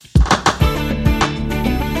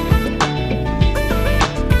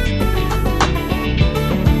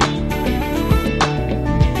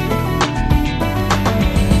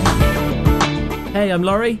Hey, I'm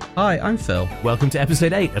Laurie. Hi, I'm Phil. Welcome to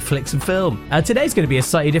episode 8 of Flicks and Film. Today's going to be a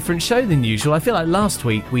slightly different show than usual. I feel like last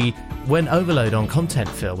week we went overload on content,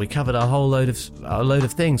 Phil. We covered a whole load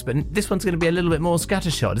of things, but this one's going to be a little bit more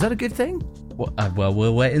scattershot. Is that a good thing? Well,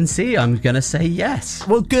 we'll wait and see. I'm going to say yes.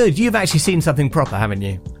 Well, good. You've actually seen something proper, haven't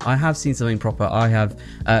you? I have seen something proper. I have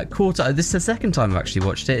this is the second time I've actually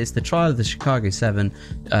watched it. It's the Trial of the Chicago 7.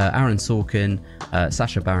 Aaron Sorkin,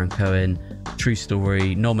 Sacha Baron Cohen, true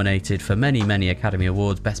story, nominated for many, many Academy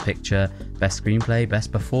Awards. Best Picture, Best Screenplay,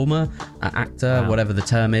 Best Performer, Actor, whatever the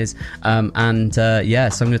term is. So I'm going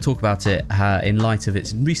to talk about it in light of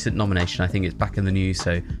its recent nomination. I think it's back in the news,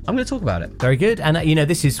 so I'm going to talk about it. Very good. And,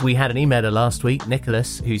 we had an emailer last week,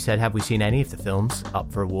 Nicholas, who said, have we seen any of the films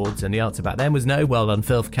up for awards? And the answer back then was no. Well done,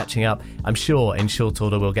 Phil, for catching up. I'm sure in short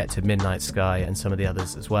order we'll get to Midnight Sky and some of the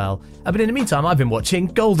others as well. But in the meantime, I've been watching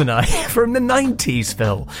GoldenEye from the 90s,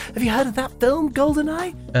 Phil. Have you heard of that film,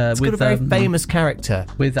 GoldenEye? It's got a very famous character.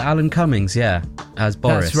 With Alan Cummings, as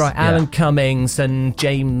Boris. That's right, Alan Cummings and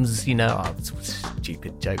James,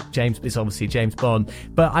 stupid joke. James is obviously James Bond.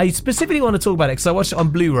 But I specifically want to talk about it because I watched it on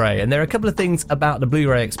Blu-ray, and there are a couple of things about the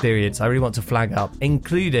Blu-ray experience I really want to flag up,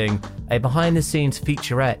 including a behind-the-scenes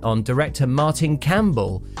featurette on director Martin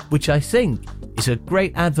Campbell, which I think is a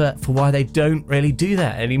great advert for why they don't really do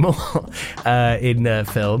that anymore in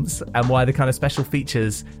films, and why the kind of special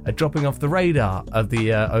features are dropping off the radar of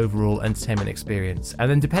the overall entertainment experience. And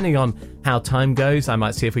then depending on how time goes, I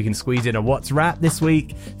might see if we can squeeze in a What's Rap this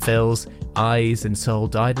week. Phil's eyes and soul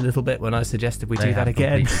died a little bit when I suggested we do that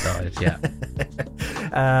again. Died,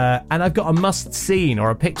 yeah. And I've got a must scene or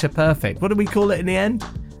a picture perfect. What do we call it in the end?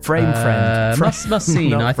 Frame friend. Must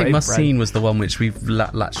scene. I think must scene was the one which we've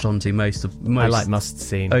latched onto most. I like must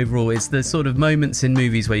scene. Overall, it's the sort of moments in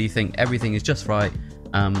movies where you think everything is just right.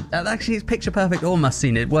 Actually, it's picture perfect or must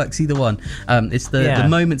scene. It works either one. It's the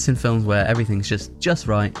moments in films where everything's just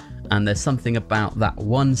right, and there's something about that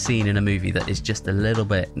one scene in a movie that is just a little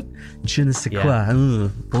bit je ne sais quoi.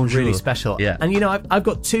 Bonjour. Really special. Yeah. And I've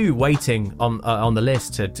got two waiting on the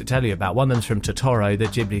list to tell you about. One of them's from Totoro, the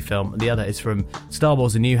Ghibli film, and the other is from Star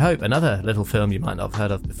Wars: A New Hope, another little film you might not have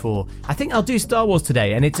heard of before. I think I'll do Star Wars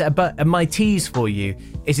today, and my tease for you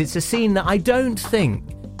is it's a scene that I don't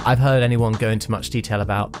think I've heard anyone go into much detail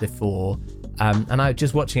about before. And I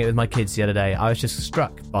just watching it with my kids the other day, I was just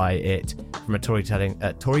struck by it from a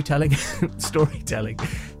storytelling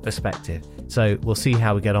perspective. So we'll see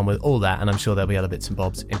how we get on with all that, and I'm sure there'll be other bits and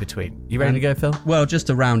bobs in between. You ready to go, Phil? Well, just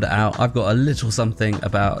to round it out, I've got a little something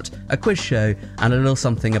about a quiz show and a little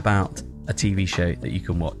something about a TV show that you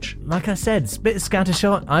can watch. Like I said, it's a bit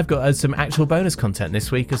scattershot. I've got some actual bonus content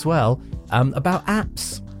this week as well about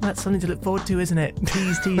apps. That's something to look forward to, isn't it?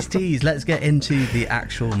 Tease. Let's get into the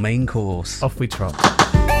actual main course. Off we trot.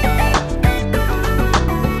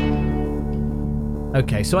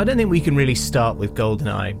 Okay, so I don't think we can really start with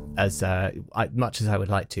GoldenEye as much as I would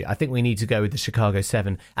like to. I think we need to go with the Chicago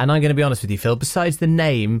 7. And I'm going to be honest with you, Phil, besides the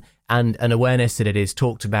name and an awareness that it is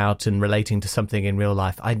talked about and relating to something in real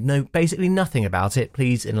life, I know basically nothing about it.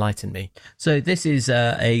 Please enlighten me. So this is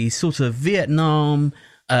a sort of Vietnam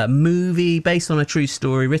movie based on a true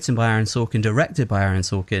story, written by Aaron Sorkin, directed by Aaron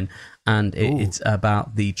Sorkin, and it's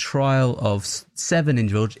about the trial of 7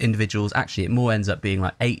 individuals. Actually, it more ends up being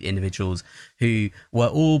like 8 individuals who were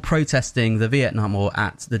all protesting the Vietnam War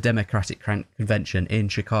at the Democratic Convention in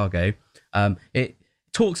Chicago. It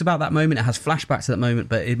talks about that moment. It has flashbacks to that moment,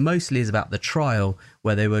 but it mostly is about the trial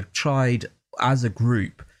where they were tried as a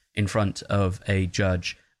group in front of a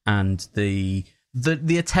judge, and the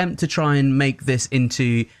attempt to try and make this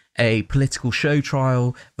into a political show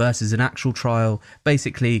trial versus an actual trial.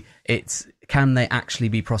 Basically, it's can they actually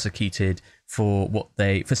be prosecuted for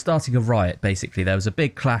starting a riot? Basically, there was a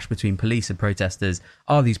big clash between police and protesters.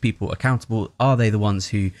 Are these people accountable? Are they the ones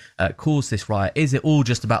who caused this riot? Is it all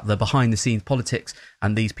just about the behind the scenes politics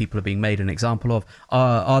and these people are being made an example of?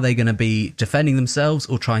 Are they going to be defending themselves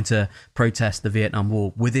or trying to protest the Vietnam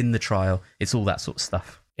War within the trial? It's all that sort of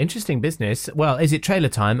stuff. Interesting business. Well, is it trailer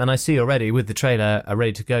time? And I see already with the trailer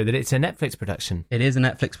ready to go that it's a Netflix production. It is a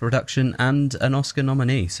Netflix production and an Oscar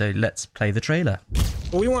nominee. So let's play the trailer.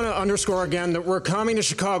 We want to underscore again that we're coming to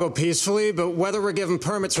Chicago peacefully, but whether we're given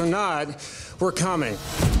permits or not, we're coming.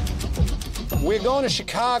 We're going to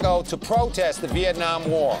Chicago to protest the Vietnam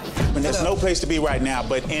War. And there's no place to be right now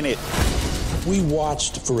but in it. We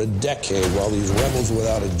watched for a decade while these rebels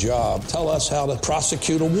without a job tell us how to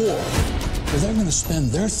prosecute a war. Well, they're going to spend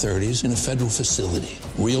their 30s in a federal facility,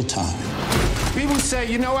 real time. People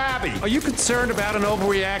say, Abby, are you concerned about an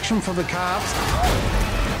overreaction from the cops?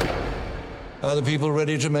 Are the people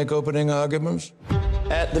ready to make opening arguments?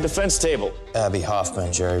 At the defense table. Abby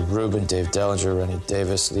Hoffman, Jerry Rubin, Dave Dellinger, Rennie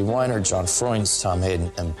Davis, Lee Weiner, John Freund, Tom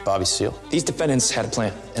Hayden, and Bobby Seale. These defendants had a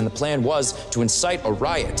plan, and the plan was to incite a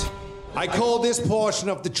riot. I call this portion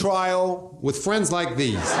of the trial with friends like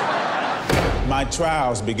these. My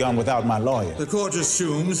trial's begun without my lawyer. The court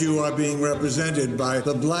assumes you are being represented by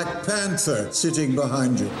the Black Panther sitting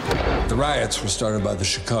behind you. The riots were started by the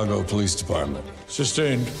Chicago Police Department.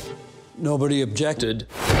 Sustained. Nobody objected.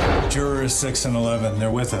 Jurors 6 and 11,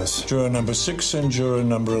 they're with us. Juror number 6 and juror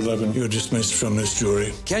number 11, you're dismissed from this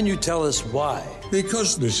jury. Can you tell us why?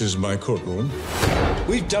 Because this is my courtroom.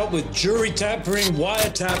 We've dealt with jury tampering,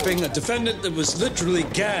 wiretapping, a defendant that was literally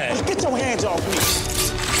gagged. Get your hands off me!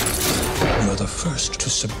 You're the first to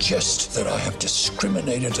suggest that I have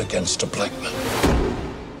discriminated against a black man.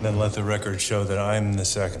 Then let the record show that I'm the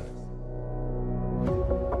second.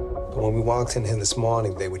 But when we walked in here this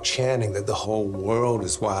morning, they were chanting that the whole world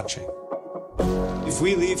is watching. If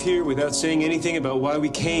we leave here without saying anything about why we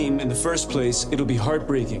came in the first place, it'll be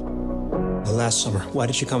heartbreaking. Last summer, why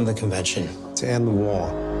did you come to the convention? To end the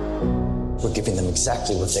war. We're giving them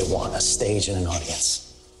exactly what they want, a stage and an audience.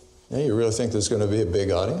 Yeah, you really think there's going to be a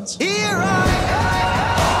big audience? This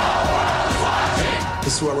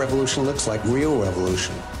is what revolution looks like, real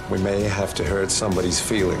revolution. We may have to hurt somebody's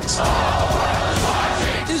feelings.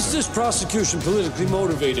 Is this prosecution politically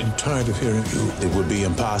motivated? I'm tired of hearing you. It would be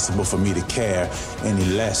impossible for me to care any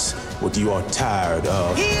less what you are tired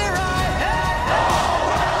of. Here I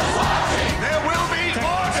am! There will be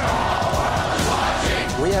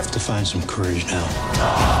order! We have to find some courage now.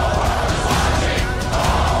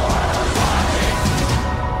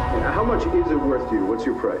 How much is it worth to you? What's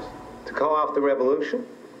your price? To call off the revolution?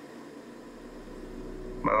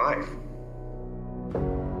 My life.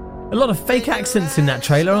 A lot of fake accents in that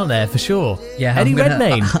trailer, aren't there, for sure? Yeah, Eddie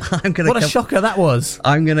Redmayne. What a shocker that was.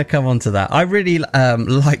 I'm going to come on to that. I really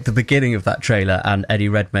like the beginning of that trailer and Eddie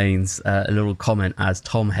Redmayne's little comment as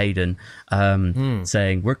Tom Hayden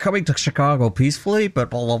saying, "We're coming to Chicago peacefully, but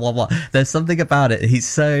blah, blah, blah, blah." There's something about it. He's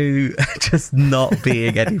so just not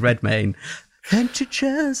being Eddie Redmayne. Empty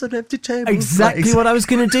chairs and empty tables. Exactly what I was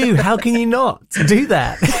going to do. How can you not do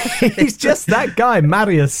that? He's just that guy,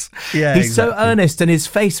 Marius. Yeah, he's exactly. so earnest and his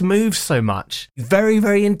face moves so much. Very,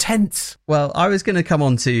 very intense. Well, I was going to come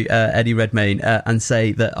on to Eddie Redmayne and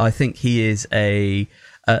say that I think he is a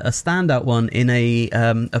standout one in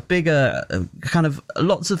a bigger kind of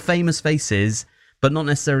lots of famous faces, but not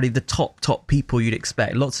necessarily the top people you'd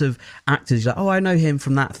expect. Lots of actors, you're like, oh, I know him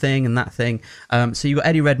from that thing and that thing. So you've got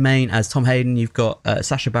Eddie Redmayne as Tom Hayden. You've got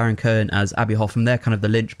Sacha Baron Cohen as Abby Hoffman. They're kind of the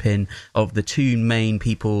linchpin of the two main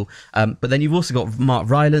people. But then you've also got Mark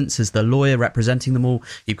Rylance as the lawyer representing them all.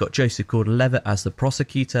 You've got Joseph Gordon-Levitt as the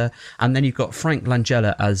prosecutor. And then you've got Frank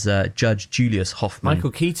Langella as Judge Julius Hoffman.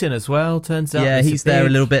 Michael Keaton as well, turns out. Yeah, he's there a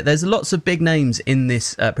little bit. There's lots of big names in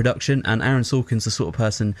this production. And Aaron Sorkin's the sort of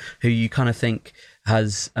person who you kind of think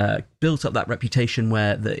has built up that reputation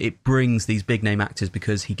where it brings these big name actors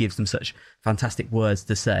because he gives them such fantastic words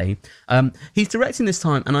to say. He's directing this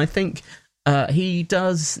time, and I think he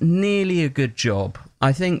does nearly a good job.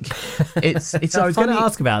 I think it's I was going to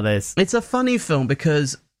ask about this. It's a funny film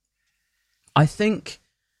because I think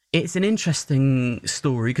it's an interesting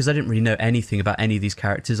story because I didn't really know anything about any of these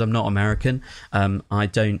characters. I'm not American. I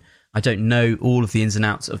don't know all of the ins and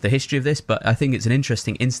outs of the history of this, but I think it's an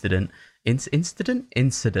interesting incident.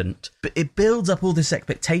 But it builds up all this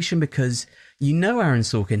expectation because Aaron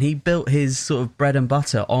Sorkin, he built his sort of bread and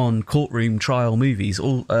butter on courtroom trial movies.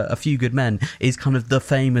 A Few Good Men is kind of the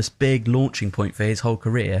famous big launching point for his whole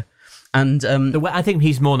career. And I think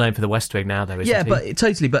he's more known for The West Wing now, though, isn't he? Yeah, but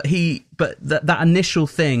totally. But that initial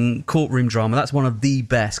thing, courtroom drama, that's one of the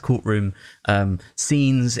best courtroom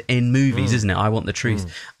scenes in movies, isn't it? I Want the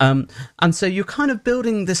Truth. And so you're kind of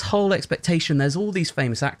building this whole expectation. There's all these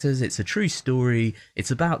famous actors. It's a true story.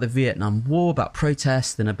 It's about the Vietnam War, about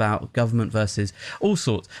protest, and about government versus all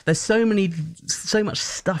sorts. There's so much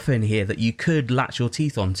stuff in here that you could latch your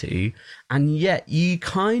teeth onto, and yet you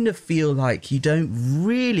kind of feel like you don't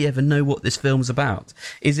really ever know what this film's about.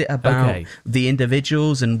 Is it about the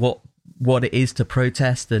individuals and what it is to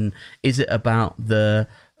protest, and is it about the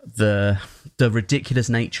ridiculous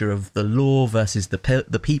nature of the law versus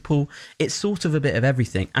the people? It's sort of a bit of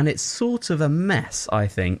everything, and it's sort of a mess, I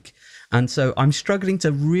think. And so I'm struggling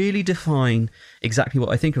to really define exactly what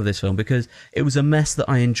I think of this film because it was a mess that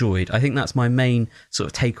I enjoyed. I think that's my main sort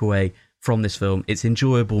of takeaway from this film. It's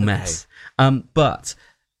enjoyable mess. But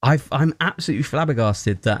I'm absolutely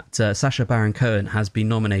flabbergasted that Sacha Baron Cohen has been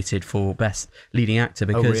nominated for Best Leading Actor,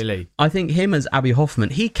 because really? I think him as Abby Hoffman,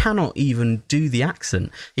 he cannot even do the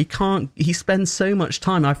accent. He spends so much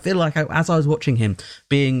time. I feel like as I was watching him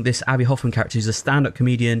being this Abby Hoffman character, who's a stand-up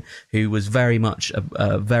comedian who was very much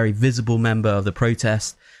a very visible member of the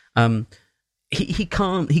protest, he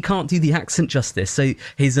can't do the accent justice. So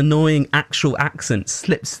his annoying actual accent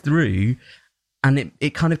slips through, and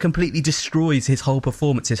it kind of completely destroys his whole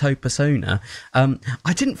performance, his whole persona.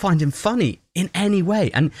 I didn't find him funny in any way.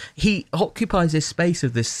 And he occupies this space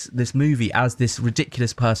of this movie as this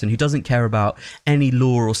ridiculous person who doesn't care about any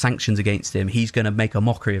law or sanctions against him. He's going to make a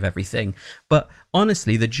mockery of everything. But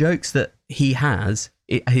honestly, the jokes that he has,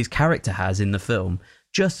 his character has in the film,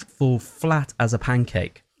 just fall flat as a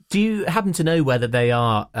pancake. Do you happen to know whether they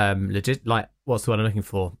are legit, like, what's the word I'm looking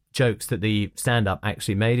for? Jokes that the stand-up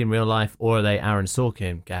actually made in real life, or are they Aaron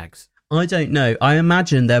Sorkin gags? I don't know. I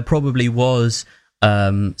imagine there probably was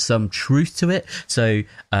some truth to it. So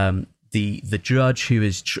the judge who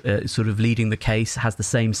is sort of leading the case has the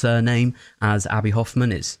same surname as Abby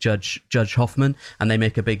Hoffman. It's Judge Hoffman, and they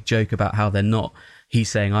make a big joke about how they're not. He's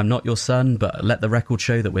saying, I'm not your son, but let the record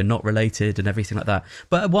show that we're not related and everything like that.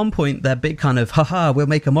 But at one point, their big kind of, haha, we'll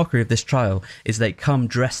make a mockery of this trial, is they come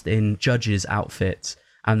dressed in judges' outfits,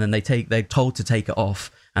 and then they're told to take it off,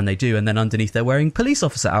 and they do, and then underneath they're wearing police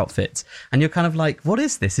officer outfits. And you're kind of like, what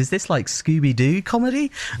is this? Is this like Scooby-Doo comedy?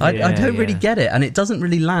 I don't really get it, and it doesn't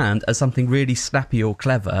really land as something really snappy or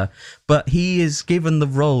clever, but he is given the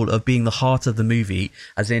role of being the heart of the movie,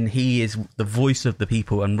 as in he is the voice of the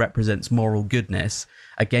people and represents moral goodness,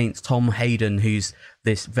 against Tom Hayden, who's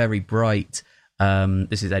this very bright...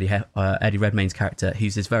 this is Eddie Redmayne's character.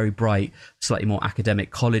 He's this very bright, slightly more academic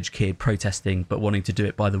college kid protesting, but wanting to do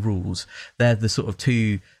it by the rules. They're the sort of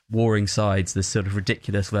two warring sides, the sort of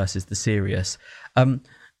ridiculous versus the serious.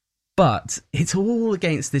 But it's all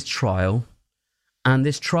against this trial. And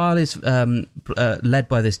this trial is led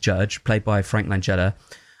by this judge, played by Frank Langella.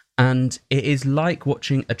 And it is like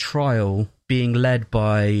watching a trial being led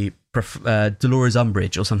by Dolores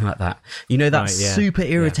Umbridge or something like that. You know, that's super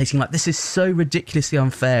irritating. Like, this is so ridiculously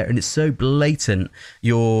unfair, and it's so blatant,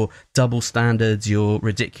 your double standards, your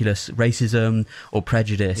ridiculous racism or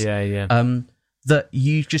prejudice, that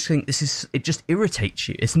you just think it just irritates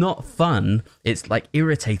you. It's not fun. It's like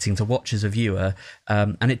irritating to watch as a viewer,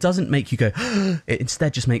 and it doesn't make you go, it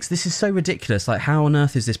instead just makes, this is so ridiculous, like, how on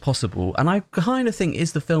earth is this possible? And I kind of think,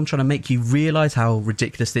 is the film trying to make you realise how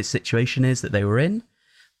ridiculous this situation is that they were in?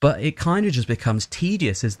 But it kind of just becomes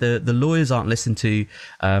tedious as the lawyers aren't listened to.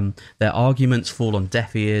 Their arguments fall on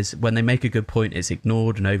deaf ears. When they make a good point, it's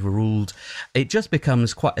ignored and overruled. It just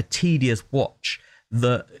becomes quite a tedious watch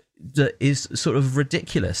that is sort of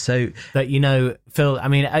ridiculous. So that, you know, Phil, I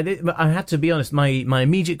mean, I have to be honest, my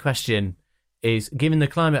immediate question is, given the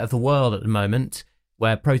climate of the world at the moment,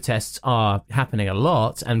 where protests are happening a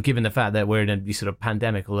lot, and given the fact that we're in a sort of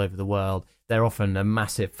pandemic all over the world, they're often a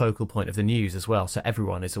massive focal point of the news as well. So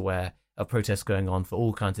everyone is aware of protests going on for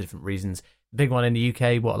all kinds of different reasons. Big one in the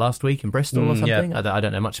UK, last week in Bristol or something? Yeah. I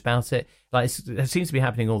don't know much about it. Like, it seems to be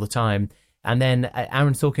happening all the time. And then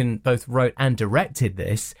Aaron Sorkin both wrote and directed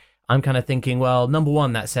this. I'm kind of thinking, well, number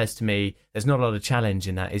one, that says to me, there's not a lot of challenge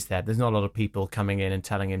in that, is there? There's not a lot of people coming in and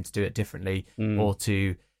telling him to do it differently or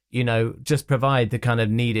to, you know, just provide the kind of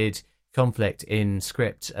needed conflict in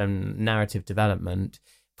script and narrative development.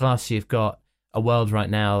 Plus, you've got a world right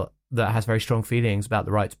now that has very strong feelings about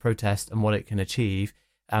the right to protest and what it can achieve,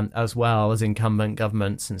 as well as incumbent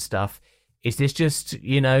governments and stuff. Is this just,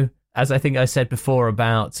 you know, as I think I said before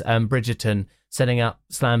about Bridgerton setting up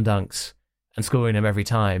slam dunks and scoring them every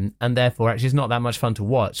time, and therefore actually it's not that much fun to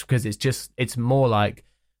watch, because it's more like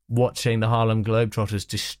watching the Harlem Globetrotters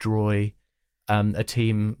destroy a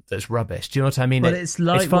team that's rubbish. Do you know what I mean? But it's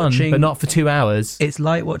like fun, watching, but not for 2 hours. It's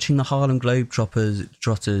like watching the Harlem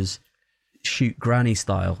Globetrotters shoot granny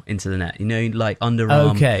style into the net, you know, like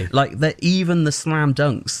underarm. Okay. Like even the slam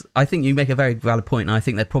dunks, I think you make a very valid point, and I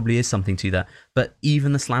think there probably is something to that. But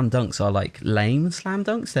even the slam dunks are like lame slam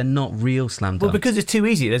dunks. They're not real slam dunks. Well, because it's too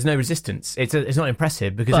easy. There's no resistance. It's not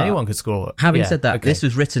impressive because anyone could score. Having said that, this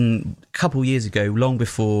was written a couple years ago, long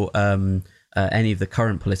before any of the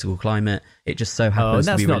current political climate. It just so happens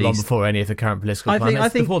to be released. That's not long before any of the current political climate. I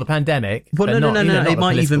think before the pandemic. Well, no. It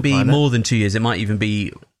might even be more than 2 years. It might even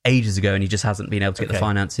be ages ago, and he just hasn't been able to get the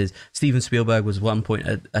finances. Steven Spielberg was at one point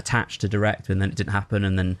attached to direct, and then it didn't happen.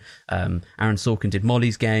 And then Aaron Sorkin did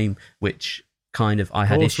Molly's Game, which kind of I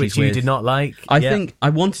had issues with. Which you did not like. I think I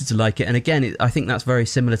wanted to like it, and again, I think that's very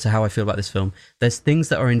similar to how I feel about this film. There's things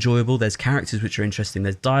that are enjoyable. There's characters which are interesting.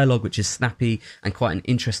 There's dialogue which is snappy and quite an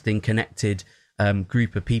interesting, connected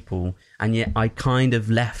group of people, and yet I kind of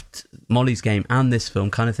left Molly's Game and this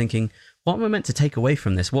film kind of thinking, what am I meant to take away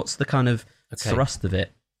from this? What's the kind of thrust of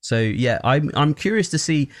it? So yeah, I'm curious to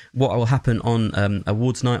see what will happen on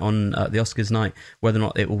awards night, on the Oscars night, whether or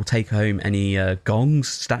not it will take home any gongs,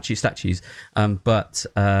 statues. But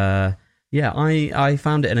yeah, I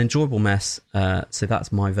found it an enjoyable mess. So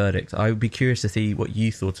that's my verdict. I would be curious to see what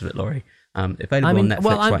you thought of it, Laurie. Available on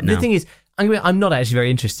Netflix right now. The thing is, I'm not actually very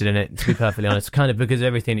interested in it, to be perfectly honest, kind of because of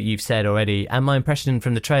everything that you've said already. And my impression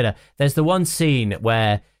from the trailer, there's the one scene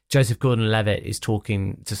where Joseph Gordon-Levitt is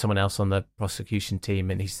talking to someone else on the prosecution team,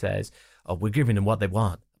 and he says, "Oh, we're giving them what they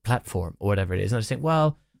want, a platform," or whatever it is. And I just think,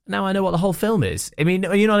 well, now I know what the whole film is. I mean,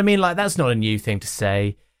 you know what I mean? Like, that's not a new thing to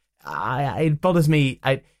say. It bothers me.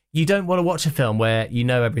 You don't want to watch a film where you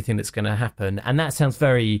know everything that's going to happen, and that sounds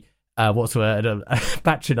very, what's the word,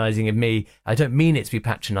 patronising of me. I don't mean it to be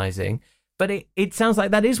patronising, but it sounds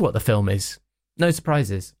like that is what the film is. No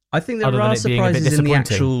surprises. I think there are surprises in the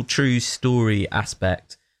actual true story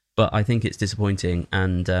aspect, but I think it's disappointing.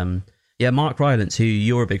 And yeah, Mark Rylance, who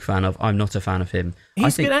you're a big fan of, I'm not a fan of him.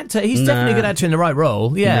 He's a good actor. He's definitely a good actor in the right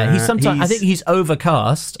role. Yeah, I think he's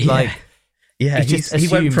overcast. Yeah. Like, he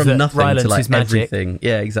went from nothing Rylance to like magic. everything.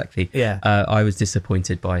 Yeah, exactly. Yeah, I was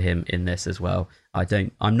disappointed by him in this as well.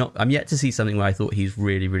 I'm yet to see something where I thought he's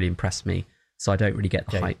really, really impressed me. So I don't really get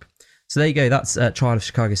the hype. So there you go. That's Trial of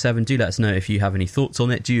Chicago 7. Do let us know if you have any thoughts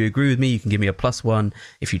on it. Do you agree with me? You can give me a +1.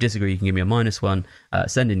 If you disagree, you can give me a -1.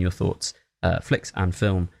 Send in your thoughts.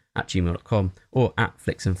 flicksandfilm@gmail.com or at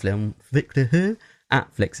flicksandfilm.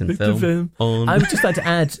 At flicksandfilm. I would just like to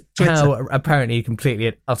add how apparently completely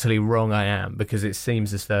and utterly wrong I am, because it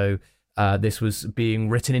seems as though this was being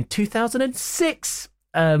written in 2006.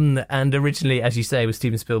 And originally, as you say, was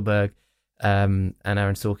Steven Spielberg and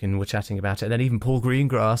Aaron Sorkin were chatting about it. And then even Paul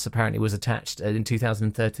Greengrass apparently was attached in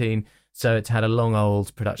 2013. So it's had a long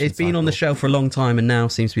old production It's been on the shelf for a long time, and now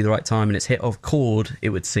seems to be the right time. And it's hit off chord, it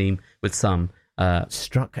would seem, with some.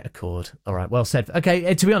 Struck a chord. All right, well said.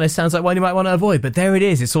 Okay, to be honest, sounds like one you might want to avoid, but there it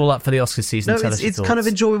is. It's all up for the Oscar season. No, it's kind of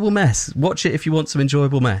enjoyable mess. Watch it if you want some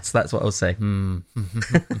enjoyable mess. That's what I'll say.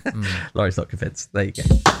 Laurie's not convinced. There you go.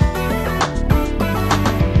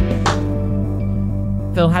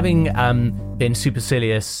 Phil, having been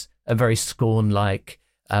supercilious and very scorn-like,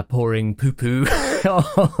 pouring poo-poo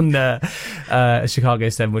on Chicago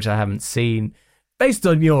 7, which I haven't seen, based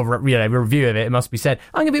on your review of it, it must be said,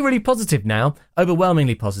 I'm going to be really positive now,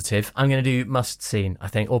 overwhelmingly positive. I'm going to do must-seen, I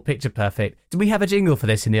think, or picture perfect. Do we have a jingle for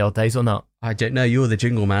this in the old days or not? I don't know. You're the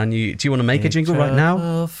jingle man. Do you want to make a jingle right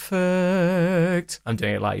now? Perfect. I'm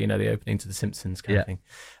doing it like, the opening to The Simpsons kind of thing.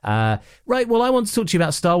 Right, well, I want to talk to you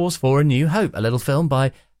about Star Wars 4: A New Hope, a little film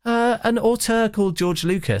by an auteur called George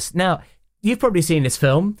Lucas. Now, you've probably seen this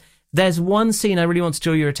film. There's one scene I really want to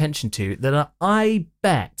draw your attention to that I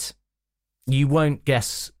bet you won't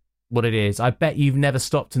guess what it is. I bet you've never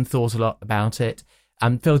stopped and thought a lot about it.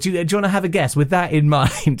 Phil, do you want to have a guess? With that in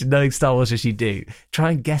mind, knowing Star Wars as you do, try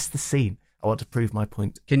and guess the scene. I want to prove my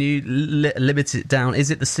point. Can you limit it down? Is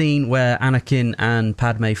it the scene where Anakin and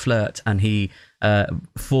Padme flirt and he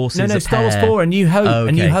forces a pair? No, Star Wars 4: A New Hope. Oh, okay.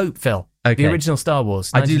 A New Hope, Phil. Okay. The original Star Wars.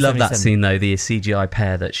 I do love that scene, though, the CGI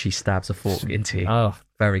pair that she stabs a fork into. Oh,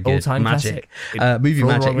 very good. All-time magic. Movie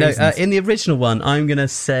magic. No, in the original one, I'm going to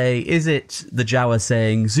say, is it the Jawa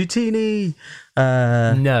saying, Zutini?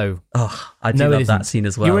 No. Oh, I do love that scene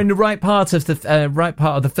as well. You're in the right part of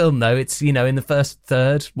the film, though. It's, in the first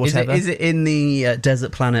third, whatever. Is it in the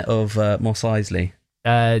desert planet of Mos Eisley?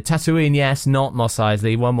 Tatooine, yes, not Mos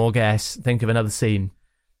Eisley. One more guess. Think of another scene.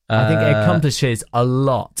 I think it accomplishes a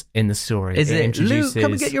lot in the story. Is it introduces Luke,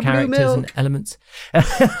 come and get your characters blue milk and elements.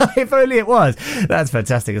 If only it was. That's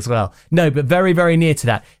fantastic as well. No, but very, very near to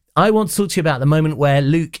that. I want to talk to you about the moment where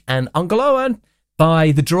Luke and Uncle Owen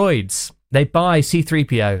buy the droids. They buy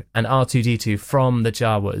C-3PO and R2-D2 from the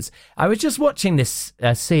Jawas. I was just watching this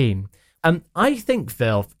scene. I think,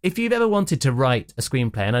 Phil, if you've ever wanted to write a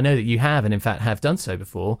screenplay, and I know that you have, and in fact have done so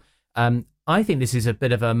before, I think this is a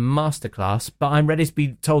bit of a masterclass, but I'm ready to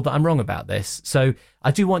be told that I'm wrong about this. So I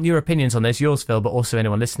do want your opinions on this, yours, Phil, but also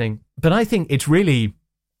anyone listening. But I think it's really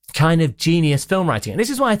kind of genius film writing. And this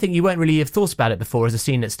is why I think you won't really have thought about it before as a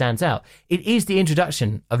scene that stands out. It is the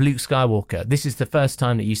introduction of Luke Skywalker. This is the first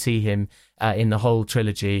time that you see him in the whole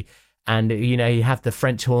trilogy. And, you have the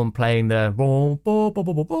French horn playing the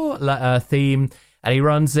theme. And he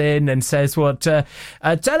runs in and says, tell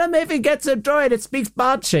him if he gets a droid, it speaks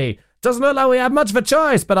Banshee. Doesn't look like we have much of a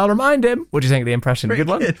choice, but I'll remind him. What do you think of the impression? Good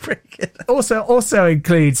one? Pretty good. Also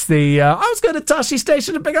includes the, I was going to Tashi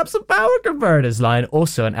Station to pick up some power converters line.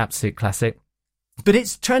 Also an absolute classic. But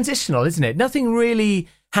it's transitional, isn't it? Nothing really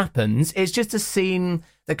happens. It's just a scene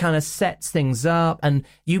that kind of sets things up, and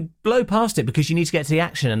you blow past it because you need to get to the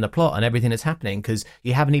action and the plot and everything that's happening, because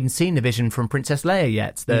you haven't even seen the vision from Princess Leia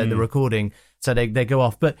yet, the recording. So they go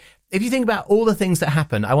off. But if you think about all the things that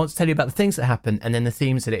happen, I want to tell you about the things that happen and then the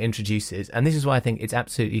themes that it introduces. And this is why I think it's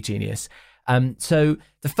absolutely genius. So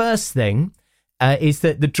the first thing is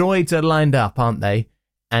that the droids are lined up, aren't they?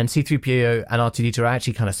 And C-3PO and R2-D2 are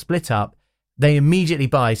actually kind of split up. They immediately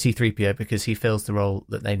buy C-3PO because he fills the role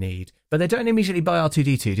that they need. But they don't immediately buy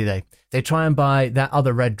R2-D2, do they? They try and buy that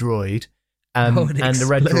other red droid. And the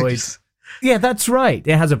red droid... Yeah, that's right.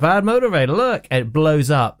 It has a bad motivator. Look, it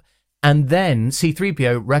blows up. And then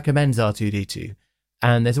C-3PO recommends R2-D2.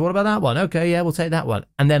 And they say, what about that one? Okay, yeah, we'll take that one.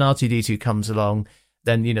 And then R2-D2 comes along.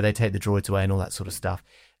 Then, they take the droids away and all that sort of stuff.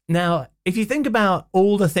 Now, if you think about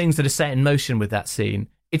all the things that are set in motion with that scene,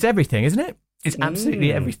 it's everything, isn't it? It's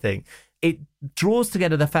absolutely everything. It draws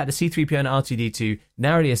together the fact that C-3PO and R2-D2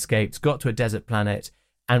 narrowly escaped, got to a desert planet,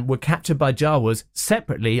 and were captured by Jawas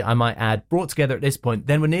separately, I might add, brought together at this point,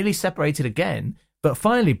 then were nearly separated again, but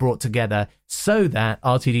finally brought together so that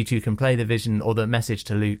R2-D2 can play the vision or the message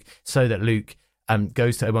to Luke, so that Luke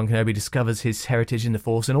goes to Obi-Wan Kenobi, discovers his heritage in the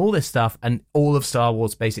Force and all this stuff, and all of Star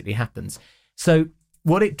Wars basically happens. So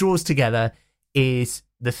what it draws together is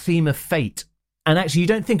the theme of fate. And actually, you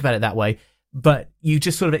don't think about it that way, but you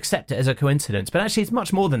just sort of accept it as a coincidence. But actually, it's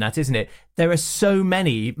much more than that, isn't it? There are so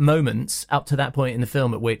many moments up to that point in the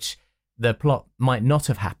film at which the plot might not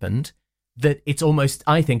have happened, that it's almost,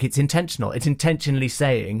 I think it's intentional. It's intentionally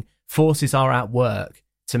saying forces are at work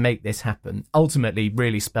to make this happen, ultimately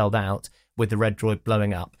really spelled out with the red droid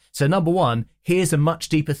blowing up. So number one, here's a much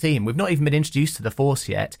deeper theme. We've not even been introduced to the Force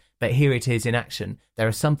yet, but here it is in action. There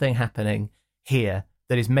is something happening here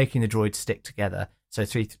that is making the droids stick together. So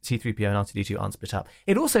C-3PO and R2-D2 aren't split up.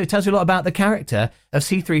 It also tells you a lot about the character of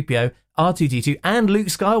C-3PO, R2-D2 and Luke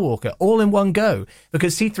Skywalker all in one go,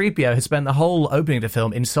 because C-3PO has spent the whole opening of the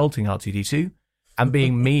film insulting R2-D2 and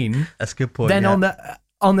being mean. That's a good point. Then on the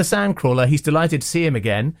Sandcrawler, he's delighted to see him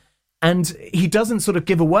again, and he doesn't sort of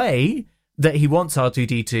give away that he wants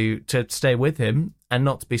R2-D2 to stay with him and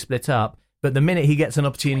not to be split up. But the minute he gets an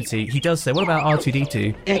opportunity, he does say, what about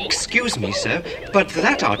R2-D2? Excuse me, sir, but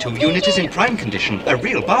that R2 unit is in prime condition. A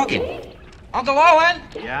real bargain. Uncle Owen?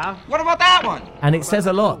 Yeah? What about that one? And it says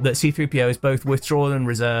a lot that C-3PO is both withdrawn and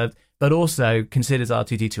reserved, but also considers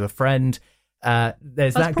R2-D2 a friend.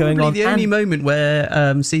 There's that going on. That's probably the only moment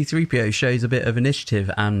where C-3PO shows a bit of initiative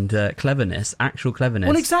and cleverness, actual cleverness.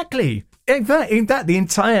 Well, exactly. In fact, the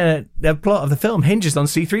entire plot of the film hinges on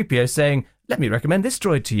C-3PO saying, let me recommend this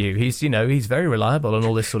droid to you. He's very reliable and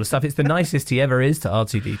all this sort of stuff. It's the nicest he ever is to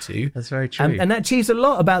R2-D2. That's very true. And that achieves a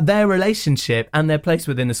lot about their relationship and their place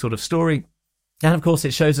within the sort of story. And of course,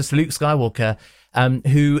 it shows us Luke Skywalker,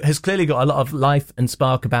 who has clearly got a lot of life and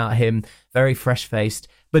spark about him, very fresh-faced,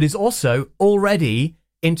 but is also already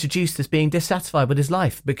introduced as being dissatisfied with his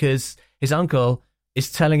life because his uncle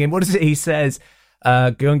is telling him, what is it he says?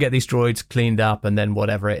 Go and get these droids cleaned up and then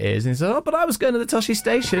whatever it is. And he says, but I was going to the Tosche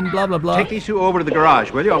station, blah, blah, blah. Take these two over to the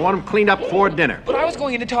garage, will you? I want them cleaned up before dinner. But I was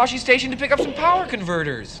going into Tosche station to pick up some power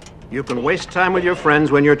converters. You can waste time with your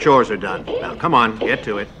friends when your chores are done. Now, come on, get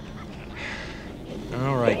to it.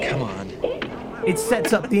 All right, come on. It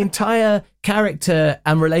sets up the entire character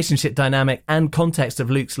and relationship dynamic and context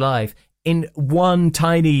of Luke's life in one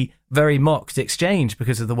tiny, very mocked exchange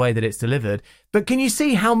because of the way that it's delivered. But can you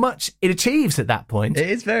see how much it achieves at that point? It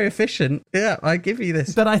is very efficient. Yeah, I give you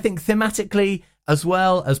this. But I think thematically, as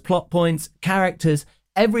well as plot points, characters,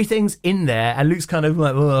 everything's in there. And Luke's kind of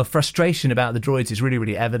like, frustration about the droids is really,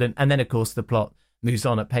 really evident. And then, of course, the plot moves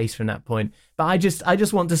on at pace from that point. But I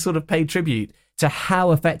just want to sort of pay tribute to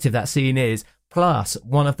how effective that scene is. Plus,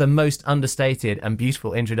 one of the most understated and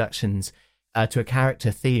beautiful introductions to a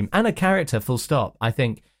character theme and a character full stop, I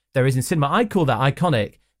think, there is in cinema. I call that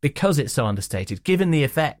iconic because it's so understated, given the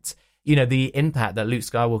effect, the impact that Luke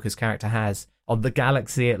Skywalker's character has on the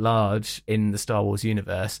galaxy at large in the Star Wars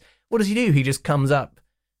universe. What does he do? He just comes up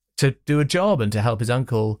to do a job and to help his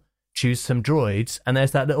uncle choose some droids, and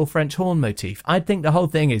there's that little French horn motif. I think the whole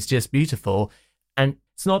thing is just beautiful, and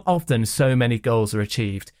it's not often so many goals are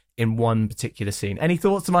achieved in one particular scene. Any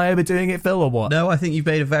thoughts? Am I overdoing it, Phil, or what? No, I think you've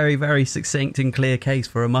made a very, very succinct and clear case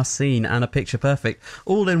for a must-seen and a picture perfect,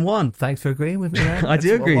 all in one. Thanks for agreeing with me, man. I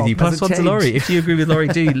do agree with you. +1 to Laurie. If you agree with Laurie,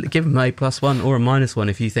 do give him a +1 or a -1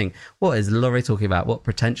 if you think, what is Laurie talking about? What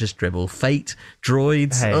pretentious dribble? Fate?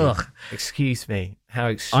 Droids? Hey, ugh. Excuse me. How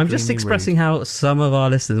extremely I'm just expressing how some of our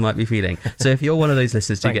listeners might be feeling. So if you're one of those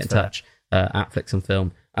listeners, do get in touch at Flicks and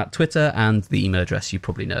Film, at Twitter, and the email address. You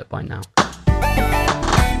probably know it by now.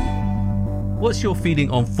 what's your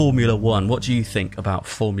feeling on Formula One? What do you think about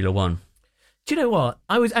Formula One? Do you know what?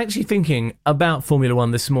 I was actually thinking about Formula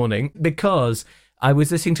One this morning because I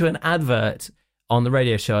was listening to an advert on the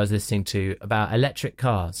radio show I was listening to about electric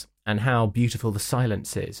cars and how beautiful the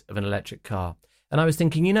silence is of an electric car. And I was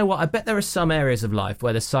thinking, you know what? I bet there are some areas of life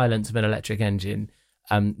where the silence of an electric engine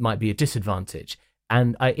might be a disadvantage.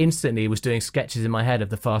 And I instantly was doing sketches in my head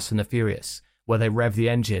of the Fast and the Furious where they rev the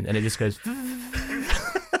engine and it just goes...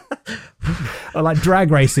 or like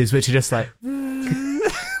drag races, which are just like...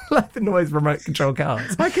 like the noise remote control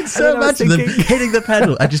cars. I can so imagine them hitting the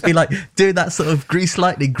pedal and just be like doing that sort of Grease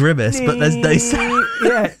Lightning grimace, but there's no sound.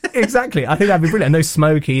 Yeah, exactly. I think that'd be brilliant. No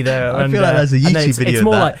smoke either. I feel like there's a YouTube video. It's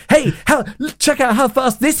more like, hey, check out how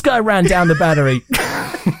fast this guy ran down the battery.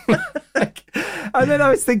 And then I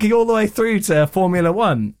was thinking all the way through to Formula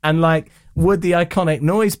One, and like, would the iconic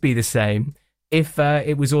noise be the same if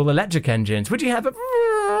it was all electric engines? Would you have a...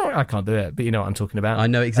 I can't do it, but you know what I'm talking about. I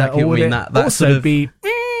know exactly what you mean. That also sort of... be...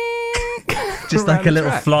 just like a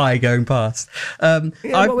little fly going past.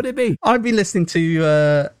 What would it be? I've been listening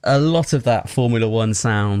to a lot of that Formula One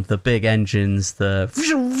sound, the big engines, the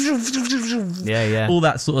all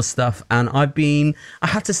that sort of stuff. And I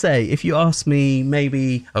have to say, if you asked me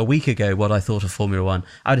maybe a week ago what I thought of Formula One,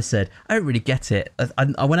 I would have said, I don't really get it.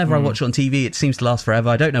 Whenever I watch it on TV, it seems to last forever.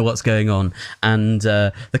 I don't know what's going on. And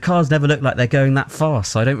the cars never look like they're going that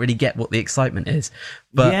fast, so I don't really get what the excitement is.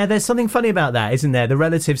 But yeah, there's something funny about that, isn't there? The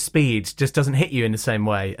relative speed just doesn't hit you in the same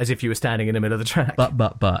way as if you were standing in the middle of the track.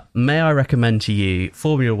 But, may I recommend to you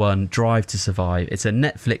Formula One Drive to Survive? It's a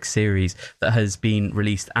Netflix series that has been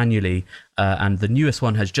released annually, and the newest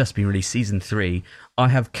one has just been released, season 3. I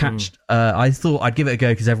have catched... I thought I'd give it a go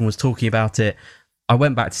because everyone was talking about it. I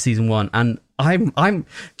went back to season 1, and I'm.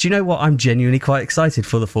 Do you know what? I'm genuinely quite excited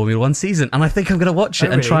for the Formula One season, and I think I'm going to watch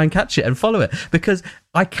it and try and catch it and follow it, because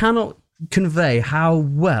I cannot convey how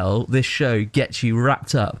well this show gets you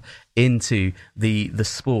wrapped up into the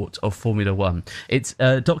sport of Formula One. It's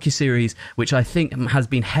a docuseries which I think has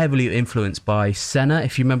been heavily influenced by Senna,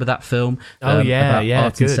 if you remember that film. About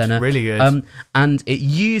Ayrton good, Senna. Really good. And it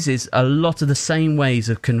uses a lot of the same ways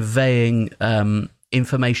of conveying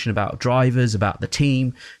information about drivers, about the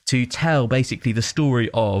team, to tell basically the story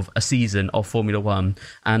of a season of Formula One.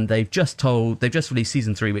 And they've just released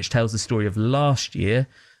season 3, which tells the story of last year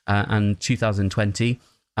and 2020.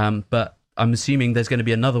 But I'm assuming there's going to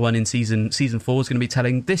be another one in season 4 is going to be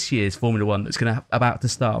telling this year's Formula One that's about to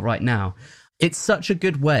start right now. It's such a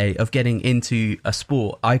good way of getting into a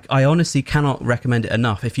sport. I honestly cannot recommend it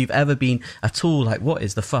enough. If you've ever been at all like, what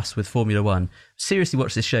is the fuss with Formula One? Seriously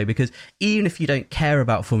watch this show, because even if you don't care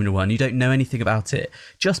about Formula One, you don't know anything about it,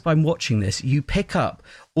 just by watching this, you pick up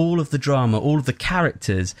all of the drama, all of the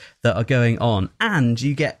characters that are going on, and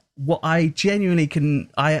you get what I genuinely can...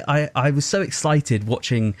 I was so excited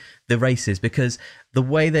watching the races, because the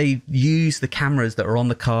way they use the cameras that are on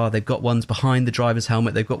the car, they've got ones behind the driver's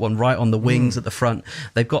helmet, they've got one right on the wings at the front,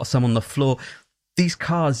 they've got some on the floor. These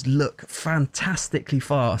cars look fantastically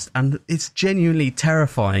fast, and it's genuinely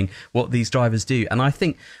terrifying what these drivers do. And I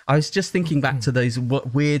think I was just thinking back to those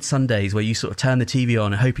weird Sundays where you sort of turn the TV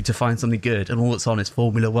on and hoping to find something good, and all that's on is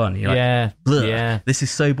Formula One. You're like, this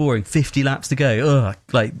is so boring. 50 laps to go. Ugh,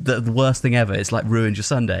 like the worst thing ever. It's like ruined your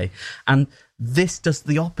Sunday. And this does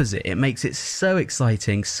the opposite. It makes it so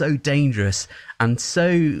exciting, so dangerous, and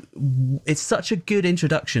it's such a good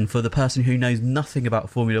introduction for the person who knows nothing about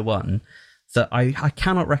Formula One, that I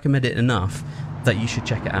cannot recommend it enough that you should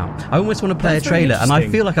check it out. I almost want to play a trailer, and I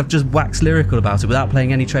feel like I've just waxed lyrical about it without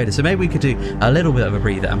playing any trailer. So maybe we could do a little bit of a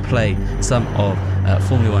breather and play some of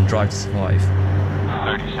Formula One Drive to Survive.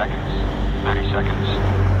 30 seconds. 30 seconds.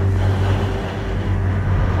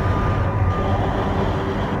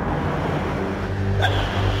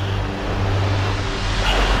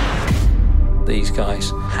 These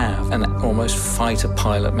guys have an almost fighter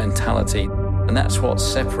pilot mentality, and that's what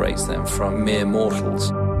separates them from mere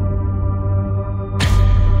mortals.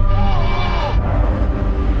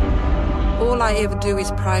 All I ever do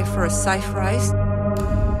is pray for a safe race.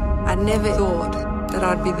 I never thought that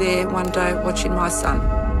I'd be there one day watching my son.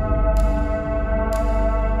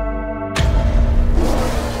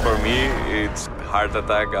 For me, it's heart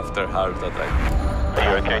attack after heart attack. Are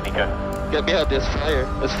you okay, Nico? Get me out, there's fire.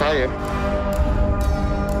 There's fire.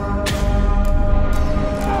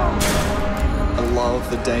 I love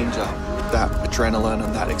the danger, that adrenaline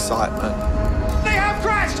and that excitement. They have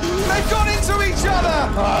crashed! They've gone into each other!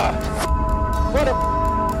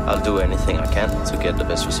 I'll do anything I can to get the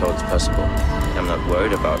best results possible. I'm not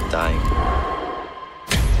worried about dying.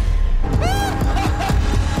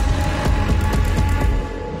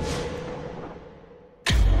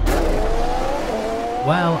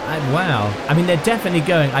 Well, wow. I mean, they're definitely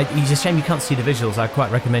going. It's a shame you can't see the visuals. I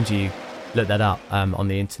quite recommend you look that up on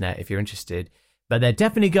the internet if you're interested. But they're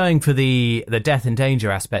definitely going for the death and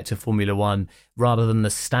danger aspect of Formula One rather than the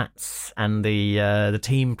stats and the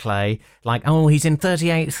team play. Like, oh, he's in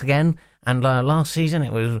 38th again, and last season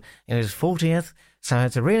it was 40th. So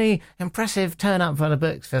it's a really impressive turn up for the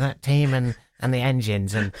books for that team and the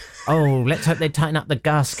engines, and let's hope they tighten up the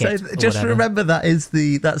gasket. So just remember that's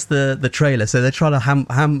the trailer. So they're trying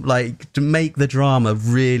to to make the drama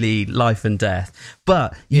really life and death.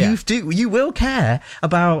 But you will care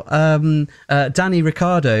about Danny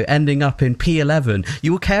Ricciardo ending up in P11.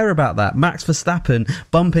 You will care about that. Max Verstappen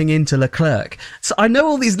bumping into Leclerc. So I know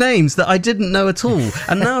all these names that I didn't know at all,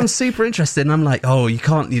 and now I'm super interested. And I'm like, you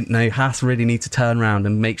can't. Haas really need to turn around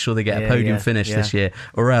and make sure they get a podium finish this year,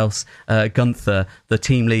 or else Gunther, the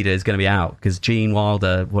team leader, is going to be out because Gene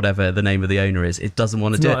Wilder, whatever the name of the owner is, it doesn't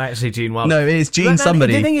want to do it. It's not actually Gene Wilder. No, it's Gene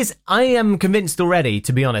somebody. The thing is, I am convinced already,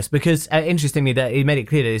 to be honest, because interestingly, that he made it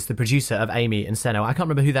clear that it's the producer of Amy and Senna. I can't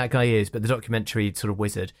remember who that guy is, but the documentary sort of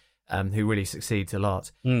wizard who really succeeds a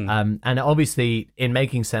lot. And obviously, in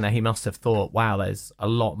making Senna, he must have thought, wow, there's a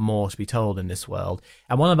lot more to be told in this world.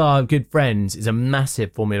 And one of our good friends is a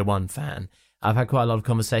massive Formula One fan. I've had quite a lot of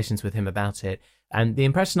conversations with him about it. And the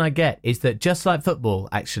impression I get is that just like football,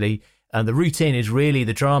 actually, the routine is really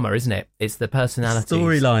the drama, isn't it? It's the personalities.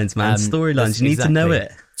 Storylines, man. Storylines. You need to know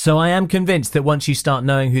it. So I am convinced that once you start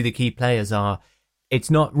knowing who the key players are,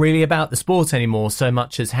 it's not really about the sport anymore so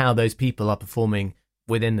much as how those people are performing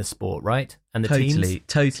within the sport, right? And the teams.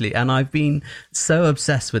 Totally. And I've been so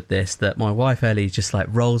obsessed with this that my wife Ellie just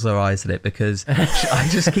rolls her eyes at it because I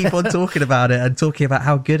just keep on talking about it and talking about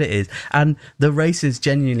how good it is. And the races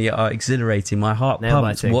genuinely are exhilarating. My heart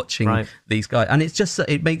pumps watching these guys. And it's just,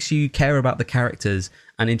 it makes you care about the characters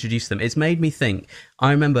and introduce them. It's made me think.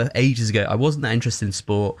 I remember ages ago, I wasn't that interested in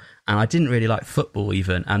sport and I didn't really like football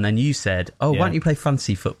even. And then you said, why don't you play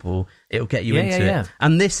fantasy football? It'll get you into it.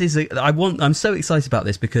 And this is, I'm so excited about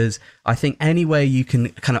this because I think any way you can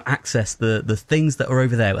kind of access the things that are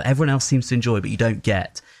over there that everyone else seems to enjoy, but you don't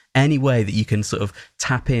get, any way that you can sort of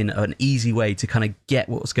tap in an easy way to kind of get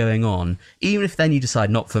what's going on, even if then you decide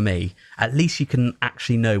not for me, at least you can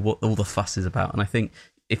actually know what all the fuss is about. And I think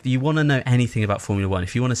if you want to know anything about Formula One,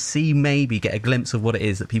 if you want to see, maybe get a glimpse of what it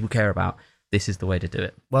is that people care about, this is the way to do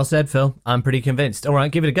it. Well said, Phil. I'm pretty convinced. All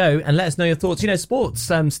right, give it a go and let us know your thoughts. Sports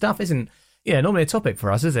stuff isn't normally a topic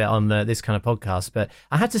for us, is it, on this kind of podcast? But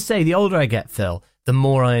I had to say, the older I get, Phil, the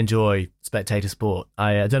more I enjoy spectator sport.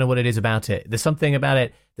 I don't know what it is about it. There's something about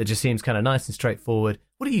it that just seems kind of nice and straightforward.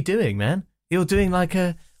 What are you doing, man? You're doing like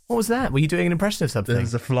a... What was that? Were you doing an impression of something? There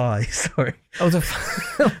was a fly, sorry. Oh,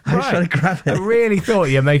 I was trying to grab it. I really thought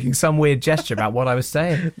you were making some weird gesture about what I was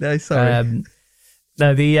saying. No, sorry.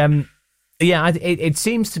 It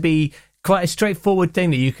seems to be quite a straightforward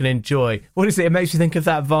thing that you can enjoy. What is it? It makes you think of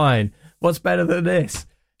that Vine. What's better than this?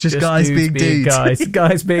 Just guys being dudes.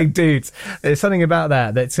 Guys being dudes. There's something about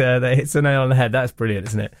that that hits the nail on the head. That's brilliant,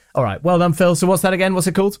 isn't it? All right. Well done, Phil. So what's that again? What's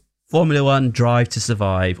it called? Formula One Drive to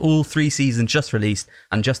Survive. All 3 seasons just released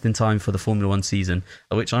and just in time for the Formula One season,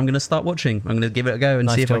 which I'm going to start watching. I'm going to give it a go and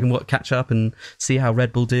see if I can catch up and see how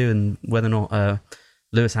Red Bull do and whether or not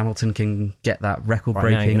Lewis Hamilton can get that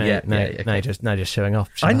record-breaking. No, just showing off.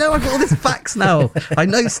 I know, I've got all these facts now. I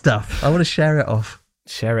know stuff. I want to share it off.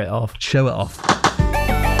 Share it off. Show it off.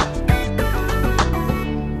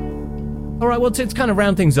 All right, well, to kind of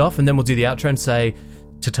round things off, and then we'll do the outro and say,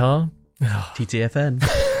 ta-ta. TTFN.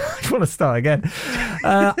 I want to start again.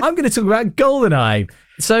 I'm going to talk about GoldenEye.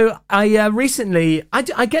 So I recently,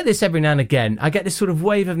 I get this every now and again. I get this sort of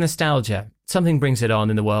wave of nostalgia. Something brings it on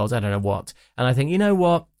in the world. I don't know what. And I think, you know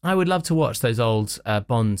what? I would love to watch those old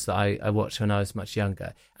Bonds that I watched when I was much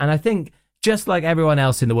younger. And I think, just like everyone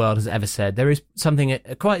else in the world has ever said, there is something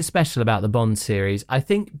quite special about the Bond series. I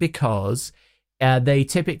think because they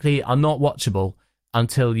typically are not watchable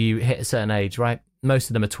until you hit a certain age, right?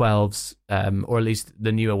 Most of them are 12s, or at least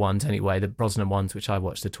the newer ones anyway, the Brosnan ones, which I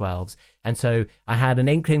watched, are 12s. And so I had an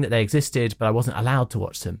inkling that they existed, but I wasn't allowed to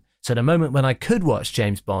watch them. So the moment when I could watch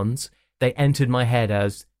James Bonds, they entered my head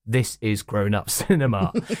as, this is grown-up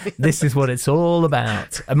cinema. This is what it's all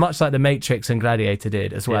about. And much like The Matrix and Gladiator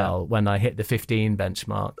did as well, when I hit the 15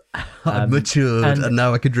 benchmark. I matured and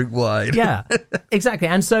now I can drink wine. Yeah, exactly.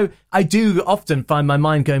 And so I do often find my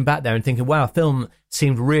mind going back there and thinking, wow, film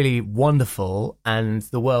seemed really wonderful and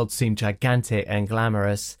the world seemed gigantic and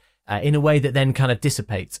glamorous in a way that then kind of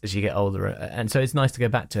dissipates as you get older. And so it's nice to go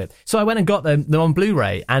back to it. So I went and got them on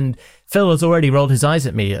Blu-ray, and Phil has already rolled his eyes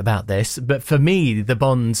at me about this. But for me, the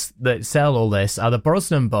Bonds that sell all this are the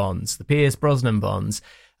Brosnan Bonds, the Pierce Brosnan Bonds.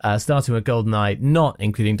 starting with GoldenEye, not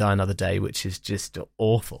including Die Another Day, which is just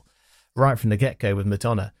awful, right from the get-go with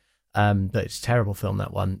Madonna. But it's a terrible film,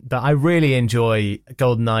 that one. But I really enjoy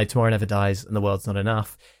GoldenEye, Tomorrow Never Dies, and The World's Not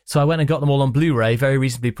Enough. So I went and got them all on Blu-ray, very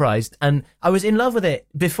reasonably priced, and I was in love with it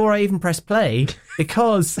before I even pressed play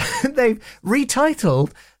because they've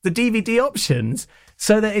retitled the DVD options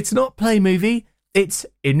so that it's not Play Movie, it's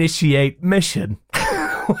Initiate Mission.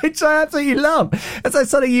 Which I absolutely love. That's like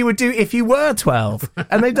something you would do if you were 12.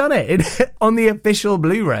 And they've done it on the official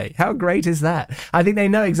Blu-ray. How great is that? I think they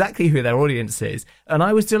know exactly who their audience is. And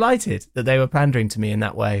I was delighted that they were pandering to me in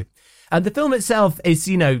that way. And the film itself is,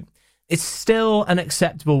 it's still an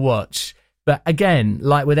acceptable watch. But again,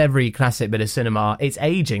 like with every classic bit of cinema, it's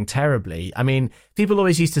aging terribly. I mean, people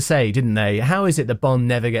always used to say, didn't they, how is it that Bond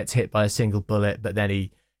never gets hit by a single bullet, but then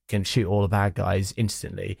he can shoot all the bad guys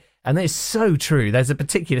instantly? And it's so true. There's a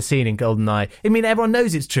particular scene in GoldenEye. I mean, everyone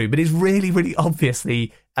knows it's true, but it's really, really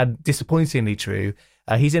obviously and disappointingly true.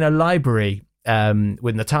 He's in a library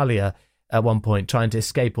with Natalia at one point, trying to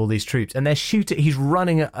escape all these troops, and they're shooting. He's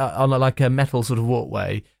running on a metal sort of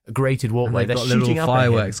walkway, a grated walkway. They've got shooting little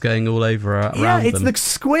fireworks going all over around them. Yeah, it's the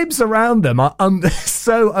squibs around them are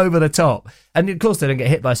so over the top. And of course, they don't get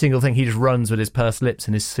hit by a single thing. He just runs with his pursed lips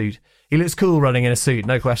in his suit. He looks cool running in a suit,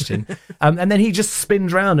 no question. And then he just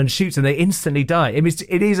spins round and shoots, and they instantly die.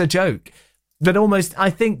 It is a joke, but almost, I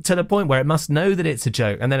think, to the point where it must know that it's a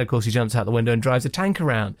joke. And then, of course, he jumps out the window and drives a tank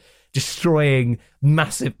around, destroying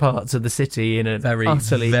massive parts of the city in a very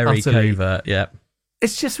utterly covert. Yeah,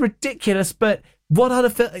 it's just ridiculous. But what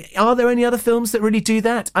are there any other films that really do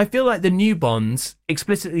that? I feel like the new Bonds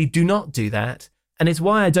explicitly do not do that, and it's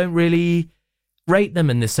why I don't really rate them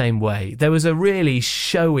in the same way. There was a really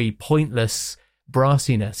showy, pointless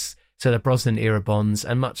brassiness to the Brosnan era Bonds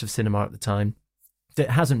and much of cinema at the time that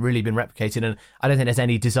hasn't really been replicated, and I don't think there's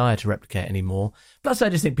any desire to replicate anymore. Plus, I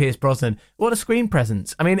just think Pierce Brosnan, what a screen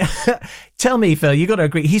presence. I mean, tell me, Phil, you got to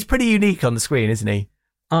agree, he's pretty unique on the screen, isn't he?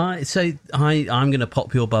 I'm going to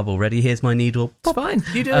pop your bubble. Ready? Here's my needle. It's fine.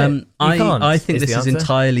 You do it. I think this is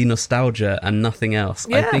entirely nostalgia and nothing else.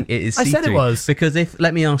 Yeah, I think it is. I said it was. Because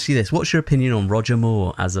let me ask you this: what's your opinion on Roger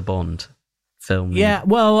Moore as a Bond film? Yeah,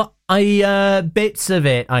 well, bits of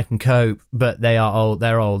it I can cope, but they are old.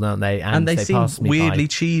 They're old, aren't they? And they seem weirdly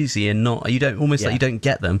cheesy and not. You don't like you don't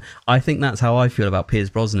get them. I think that's how I feel about Pierce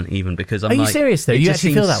Brosnan, even because I'm. Are you serious though? You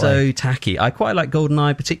actually feel that way? So tacky. I quite like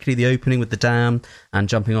GoldenEye, particularly the opening with the dam and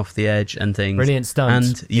jumping off the edge and things. Brilliant stunt.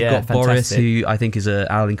 And you've got fantastic. Boris, who I think is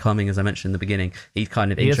Alan Cumming, as I mentioned in the beginning. He's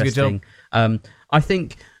kind of interesting. I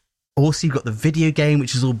think. Also, you've got the video game,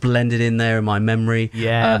 which is all blended in there in my memory.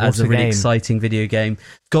 Yeah, as a really exciting video game.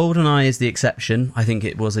 GoldenEye is the exception. I think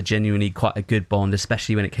it was genuinely quite a good Bond,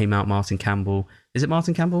 especially when it came out. Martin Campbell. Is it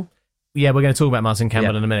Martin Campbell? Yeah, we're going to talk about Martin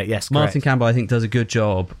Campbell in a minute. Yes, correct. Martin Campbell, I think, does a good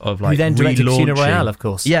job of who then directed Casino Royale, of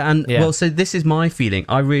course. Yeah, well, so this is my feeling.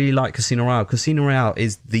 I really like Casino Royale. Casino Royale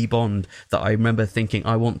is the Bond that I remember thinking,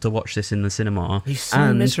 I want to watch this in the cinema. He's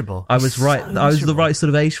so miserable. I was right. I was the right sort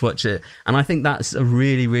of age to watch it, and I think that's a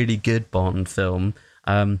really, really good Bond film.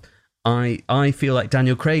 I feel like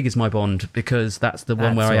Daniel Craig is my Bond because that's the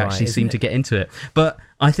one where I actually seem to get into it. But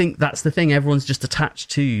I think that's the thing. Everyone's just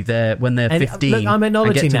attached to when they're 15. Look, I'm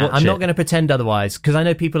acknowledging that. I'm not going to pretend otherwise because I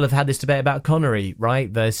know people have had this debate about Connery, right,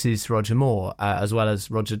 versus Roger Moore, as well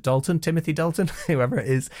as Roger Dalton, Timothy Dalton, whoever it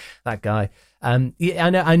is, that guy.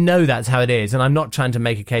 Yeah, I know that's how it is, and I'm not trying to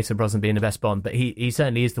make a case of Brosnan being the best Bond, but he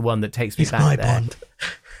certainly is the one that takes me back my there. Bond.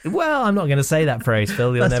 Well, I'm not going to say that phrase,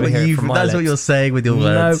 Phil. You'll never hear it from my That's lips. what you're saying with your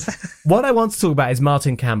words. No, what I want to talk about is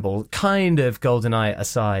Martin Campbell, kind of GoldenEye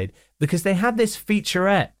aside, because they have this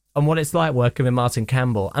featurette on what it's like working with Martin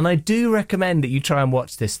Campbell, and I do recommend that you try and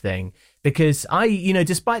watch this thing because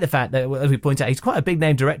despite the fact that, as we point out, he's quite a big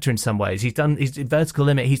name director in some ways. He's Vertical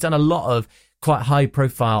Limit. He's done a lot of quite high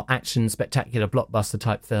profile action, spectacular blockbuster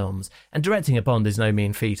type films, and directing a Bond is no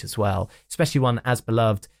mean feat as well, especially one as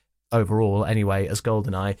beloved overall anyway as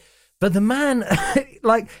GoldenEye. But the man,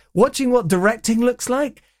 like watching what directing looks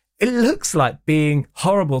like, it looks like being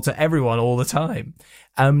horrible to everyone all the time,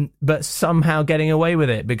 but somehow getting away with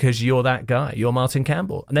it because you're that guy, you're Martin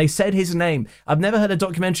Campbell. And they said his name. I've never heard a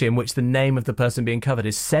documentary in which the name of the person being covered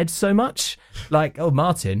is said so much. Like, oh,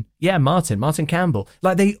 Martin. Yeah, Martin Campbell.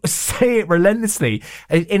 Like, they say it relentlessly.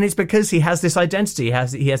 And it's because he has this identity,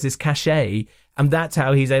 he has this cachet, and that's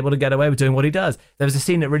how he's able to get away with doing what he does. There was a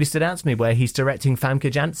scene that really stood out to me where he's directing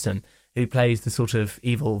Famke Janssen, who plays the sort of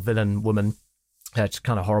evil villain woman. Just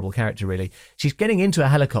kind of horrible character, really. She's getting into a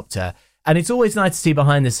helicopter, and it's always nice to see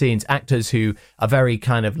behind the scenes actors who are very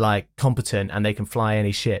kind of like competent and they can fly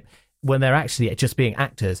any ship when they're actually just being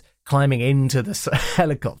actors, climbing into the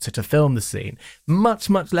helicopter to film the scene. Much,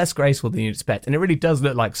 much less graceful than you'd expect. And it really does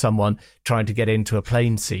look like someone trying to get into a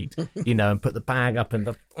plane seat, and put the bag up and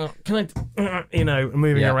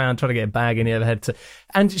moving around, trying to get a bag in the overhead.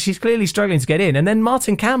 And she's clearly struggling to get in. And then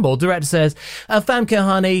Martin Campbell, director, says, Famke,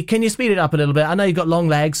 honey, can you speed it up a little bit? I know you've got long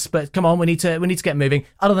legs, but come on, we need to get moving.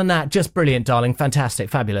 Other than that, just brilliant, darling. Fantastic,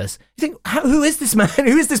 fabulous. You think, who is this man?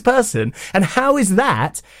 Who is this person? And how is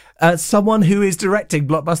that someone who is directing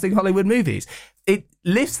blockbusting Hollywood movies? It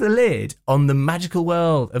lifts the lid on the magical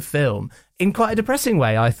world of film in quite a depressing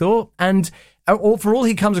way, I thought. And for all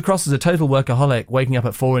he comes across as a total workaholic, waking up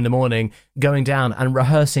at 4 a.m, going down and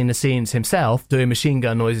rehearsing the scenes himself, doing machine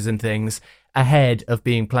gun noises and things ahead of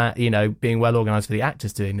being being well organized for the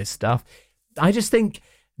actors doing this stuff. I just think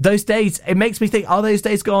those days, it makes me think, are those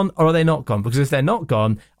days gone or are they not gone? Because if they're not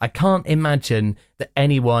gone, I can't imagine that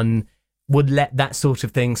anyone would let that sort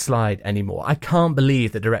of thing slide anymore. I can't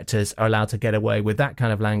believe that directors are allowed to get away with that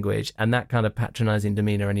kind of language and that kind of patronizing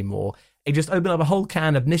demeanor anymore. It just opened up a whole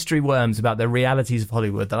can of mystery worms about the realities of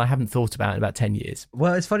Hollywood that I haven't thought about in about 10 years.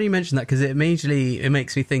 Well, it's funny you mention that because it makes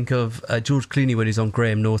me think of George Clooney when he was on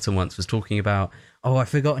Graham Norton once, was talking about, I've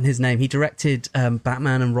forgotten his name. He directed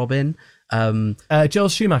Batman and Robin. Joel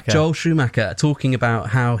Schumacher talking about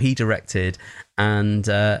how he directed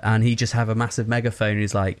and he just have a massive megaphone.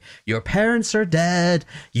 He's like, your parents are dead,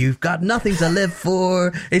 you've got nothing to live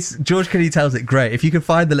for. It's George Clooney tells it great. If you can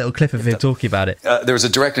find the little clip of him talking about it. There was a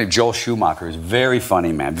director named Joel Schumacher who's a very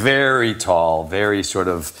funny man, very tall, very sort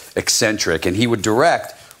of eccentric, and he would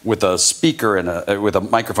direct with a speaker and with a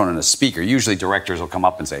microphone and a speaker. Usually directors will come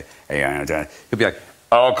up and say, hey, he'll be like,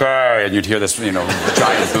 okay, and you'd hear this,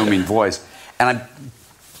 giant booming voice. And I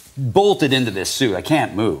bolted into this suit. I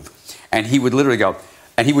can't move. And he would literally go,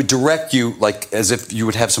 and he would direct you like as if you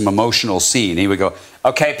would have some emotional scene. He would go,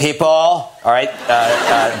 okay, people, all right,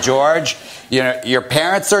 George, your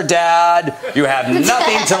parents are dead. You have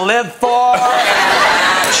nothing to live for.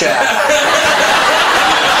 Action.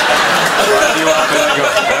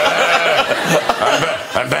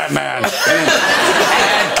 I'm Batman.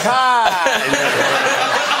 And cut.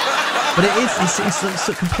 But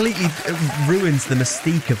it completely ruins the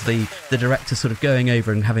mystique of the director sort of going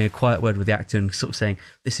over and having a quiet word with the actor and sort of saying,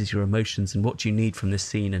 this is your emotions and what you need from this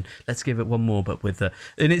scene, and let's give it one more, but with the...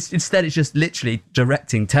 And instead it's just literally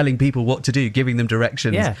directing, telling people what to do, giving them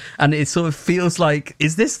directions. Yeah. And it sort of feels like,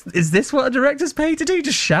 is this what a director's paid to do?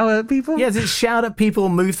 Just shout at people? Yes, it's shout at people,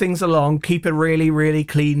 move things along, keep a really, really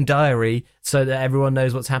clean diary so that everyone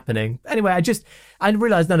knows what's happening. Anyway, I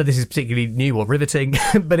realised none of this is particularly new or riveting,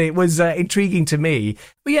 but it was intriguing to me.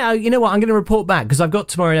 But yeah, you know what? I'm going to report back because I've got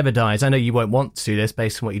Tomorrow Never Dies. I know you won't want to do this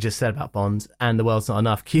based on what you just said about Bond and The World's Not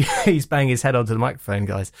Enough. He's banging his head onto the microphone,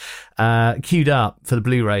 guys. Queued up for the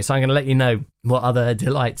Blu-ray. So I'm going to let you know what other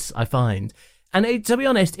delights I find. And to be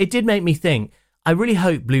honest, it did make me think, I really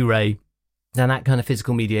hope Blu-ray and that kind of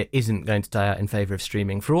physical media isn't going to die out in favour of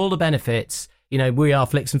streaming. For all the benefits, we are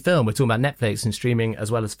Flicks and Film. We're talking about Netflix and streaming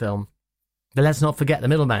as well as film. But let's not forget the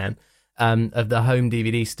middleman of the home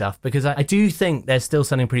DVD stuff, because I do think there's still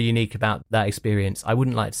something pretty unique about that experience. I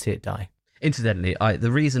wouldn't like to see it die. Incidentally,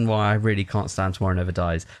 the reason why I really can't stand Tomorrow Never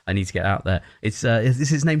Dies, I need to get out there. Is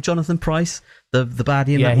his name Jonathan Pryce, the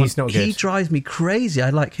baddie in that one? Yeah, he's not good. He drives me crazy.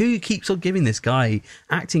 Who keeps on giving this guy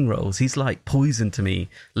acting roles? He's like poison to me,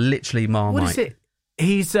 literally Marmite. What is it?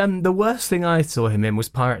 He's the worst thing I saw him in was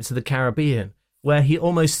Pirates of the Caribbean, where he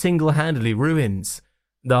almost single-handedly ruins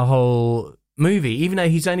the whole movie, even though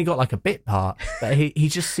he's only got like a bit part, but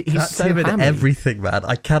he's That's so him in hammy. Everything, man.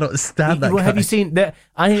 I cannot stand that guy. Have you seen that?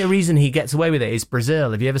 I think the reason he gets away with it is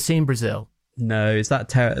Brazil. Have you ever seen Brazil? No, is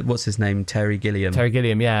that what's his name? Terry Gilliam. Terry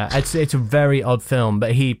Gilliam, yeah. It's a very odd film,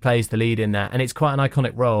 but he plays the lead in that, and it's quite an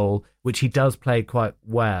iconic role, which he does play quite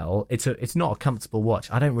well. It's not a comfortable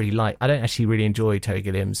watch. I don't actually really enjoy Terry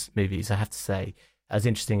Gilliam's movies, I have to say, as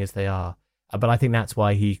interesting as they are. But I think that's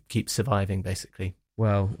why he keeps surviving, basically.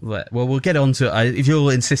 Well, we'll get on to it. If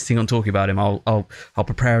you're insisting on talking about him, I'll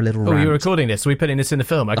prepare a little rant. Oh, you're recording this? Are we putting this in the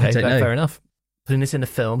film? Okay, I don't know. Fair enough. Putting this in the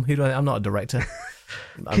film? I'm not a director.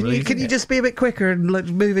 Can you just be a bit quicker and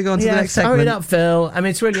moving on to the next segment? Hurry it up, Phil. I mean,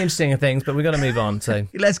 it's really interesting things, but we've got to move on. So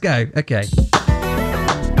let's go. Okay.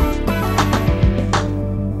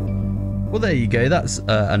 Well, there you go. That's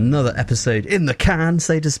another episode in the can,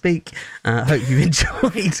 so to speak. Hope you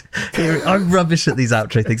enjoyed. I'm rubbish at these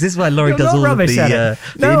outro things. This is why Laurie does all of the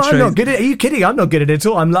No, intros. I'm not good at it. Are you kidding? I'm not good at it at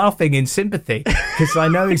all. I'm laughing in sympathy because I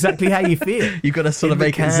know exactly how you feel. You've got to sort of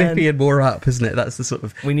make it zippy and more up, isn't it? That's the sort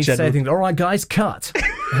of... We need to say things. All right, guys, cut.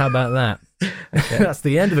 How about that? That's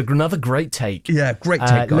the end of another great take. Yeah, great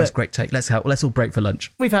take, guys. Look, great take. Let's all break for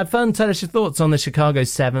lunch. We've had fun. Tell us your thoughts on the Chicago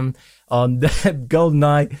 7, on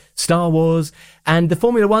GoldenEye, Star Wars, and the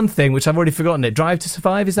Formula 1 thing, which I've already forgotten it. Drive to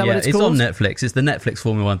Survive, is that what it's called? It's on Netflix. It's the Netflix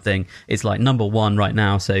Formula 1 thing. It's like number 1 right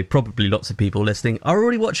now, so probably lots of people listening are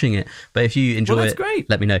already watching it. But if you enjoy that's great.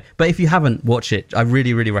 Let me know. But if you haven't watched it, I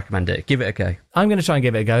really, really recommend it. Give it a go. I'm going to try and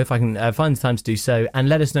give it a go if I can find the time to do so, and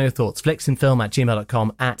let us know your thoughts.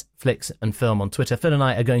 flicksandfilm@gmail.com, @flicksandfilm on Twitter. Phil and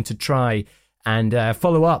I are going to try and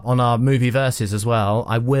follow up on our movie verses as well.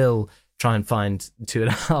 I will try and find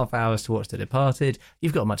 2.5 hours to watch The Departed.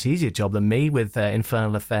 You've got a much easier job than me with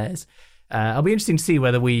Infernal Affairs. I'll be interested to see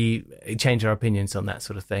whether we change our opinions on that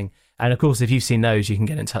sort of thing. And of course, if you've seen those, you can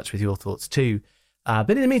get in touch with your thoughts too.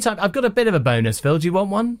 But in the meantime, I've got a bit of a bonus, Phil. Do you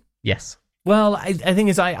want one? Yes. Well, I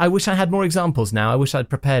think I wish I had more examples now. I wish I'd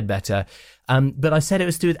prepared better. But I said it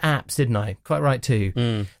was to do with apps, didn't I? Quite right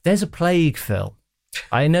too. There's a plague, Phil.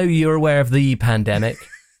 I know you're aware of the pandemic,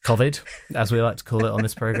 COVID, as we like to call it on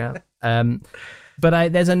this program.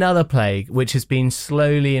 But there's another plague which has been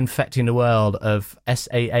slowly infecting the world of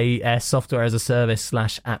SaaS, software as a service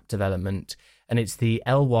 / app development. And it's the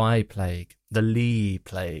LY plague, the Lee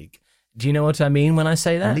plague. Do you know what I mean when I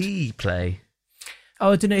say that? Lee plague.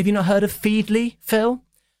 Oh, I don't know. Have you not heard of Feedly, Phil?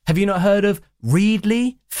 Have you not heard of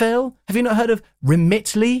Readly, Phil? Have you not heard of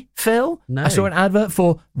Remitly, Phil? No. I saw an advert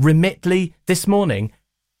for Remitly this morning.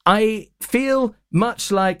 I feel much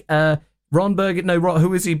like Ron Burgundy. No,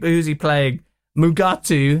 who is he playing?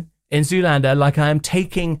 Mugatu in Zoolander. Like I am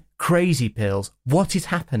taking crazy pills. What is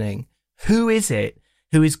happening? Who is it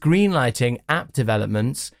who is greenlighting app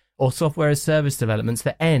developments or software as service developments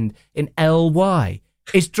that end in LY?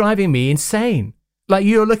 It's driving me insane. Like,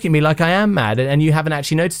 you're looking at me like I am mad, and you haven't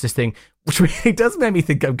actually noticed this thing, which really does make me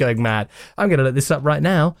think I'm going mad. I'm going to look this up right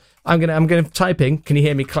now. I'm going to type in. Can you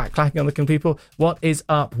hear me clacking on the computer? What is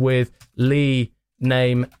up with Lee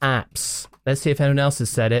name apps? Let's see if anyone else has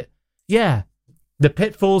said it. Yeah, the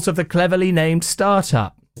pitfalls of the cleverly named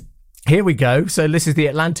startup. Here we go. So this is The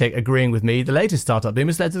Atlantic agreeing with me. The latest startup boom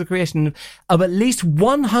has led to the creation of at least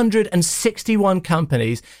 161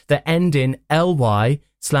 companies that end in LY/LEE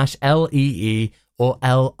or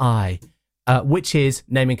LI, which is,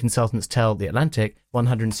 naming consultants tell The Atlantic,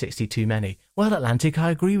 160 too many. Well, Atlantic,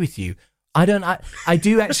 I agree with you. I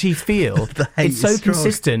do actually feel it's so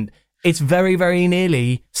consistent. It's very, very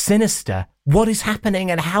nearly sinister. What is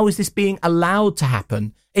happening and how is this being allowed to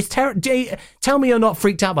happen? It's tell me you're not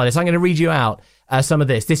freaked out by this. I'm going to read you out some of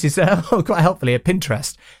this. This is quite helpfully a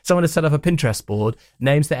Pinterest. Someone has set up a Pinterest board,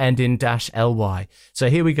 names that end in -ly. So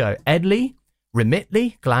here we go. Edly,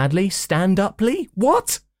 Remitly, Gladly, Stand-Uply,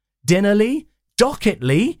 what? Dinnerly,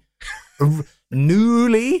 Docketly,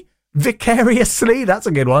 Newly, Vicariously, that's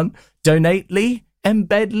a good one. Donately,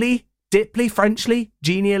 Embedly, Diply, Frenchly,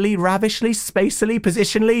 Genially, Ravishly, Spacily,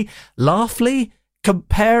 Positionally, Laughly,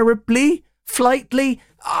 Comparably, Flightly.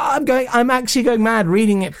 I'm actually going mad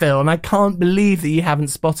reading it, Phil, and I can't believe that you haven't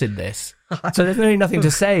spotted this. So there's really nothing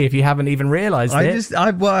to say if you haven't even realised it.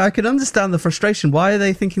 I can understand the frustration. Why are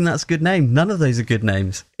they thinking that's a good name? None of those are good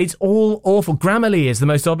names. It's all awful. Grammarly is the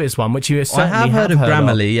most obvious one, which you certainly have heard of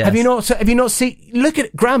Grammarly. Yes. Have you not seen? Look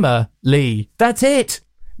at Grammarly. That's it.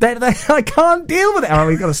 I can't deal with it. Oh,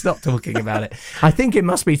 we've got to stop talking about it. I think it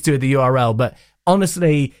must be to do with the URL, but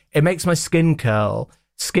honestly, it makes my skin curl.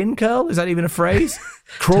 Skin curl? Is that even a phrase?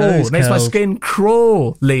 Crawl. It makes my skin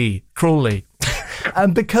crawly.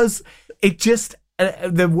 Because it just,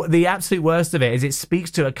 the absolute worst of it is it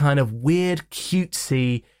speaks to a kind of weird,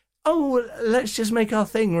 cutesy, let's just make our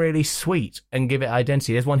thing really sweet and give it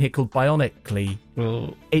identity. There's one here called Bionically.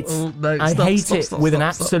 I hate it with an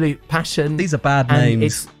absolute passion. These are bad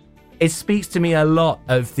names. It speaks to me a lot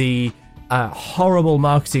of the horrible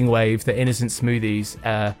marketing wave that Innocent Smoothies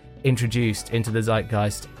introduced into the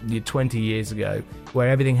zeitgeist 20 years ago, where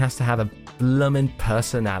everything has to have a bloomin'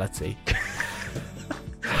 personality.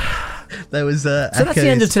 There was so that's the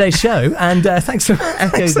end of today's show, and thanks for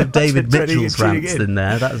echoes of David Mitchell's rants in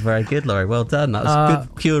there. That was very good, Laurie. Well done. That was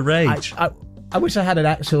good, pure rage. I wish I had an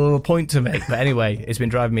actual point to make, but anyway, it's been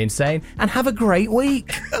driving me insane. And have a great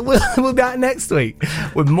week. We'll be back next week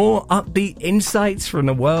with more upbeat insights from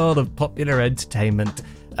the world of popular entertainment.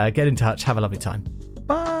 Get in touch. Have a lovely time.